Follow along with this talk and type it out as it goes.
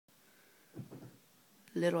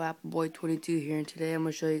Little Apple Boy 22 here, and today I'm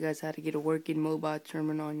going to show you guys how to get a working mobile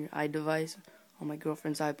terminal on your iDevice on my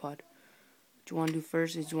girlfriend's iPod. What you want to do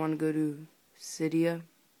first is you want to go to Cydia.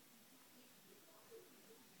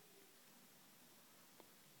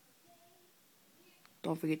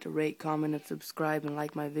 Don't forget to rate, comment, and subscribe, and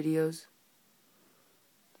like my videos.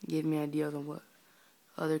 Give me ideas on what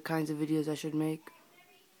other kinds of videos I should make.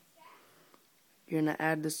 You're going to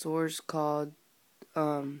add the source called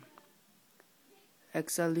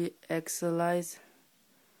Excellize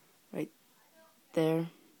right there.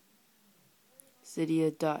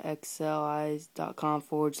 Cydia.excellize.com/.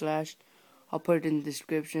 I'll put it in the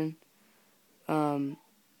description.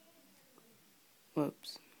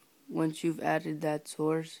 Once you've added that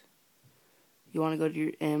source, you want to go to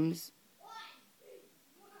your M's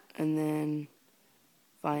and then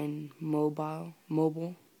find mobile.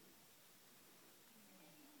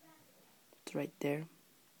 It's right there.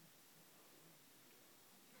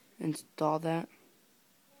 Install that.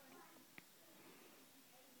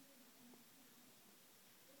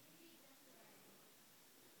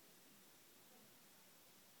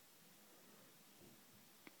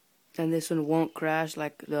 And this one won't crash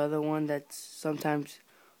like the other one that's sometimes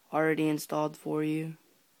already installed for you.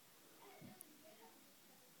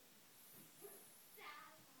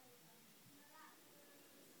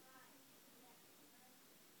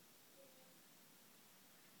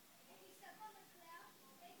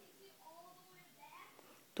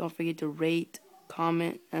 Don't forget to rate,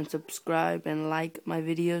 comment, and subscribe, and like my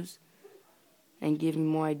videos, and give me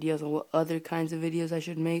more ideas on what other kinds of videos I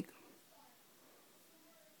should make.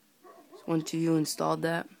 So once you installed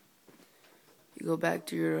that, you go back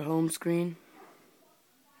to your home screen.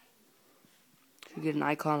 You get an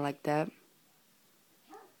icon like that.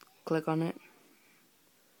 Click on it.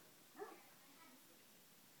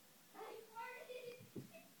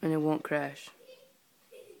 And it won't crash.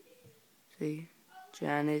 See?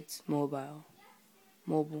 Janet's mobile.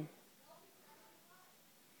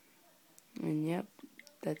 And yep,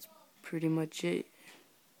 that's pretty much it.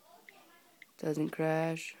 Doesn't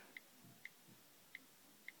crash.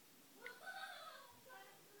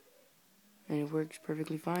 And it works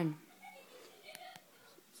perfectly fine.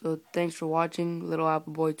 So thanks for watching. Little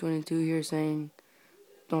Apple Boy 22 here saying,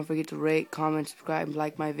 don't forget to rate, comment, subscribe, and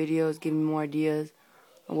like my videos. Give me more ideas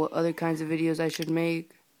on what other kinds of videos I should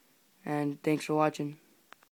make. And thanks for watching.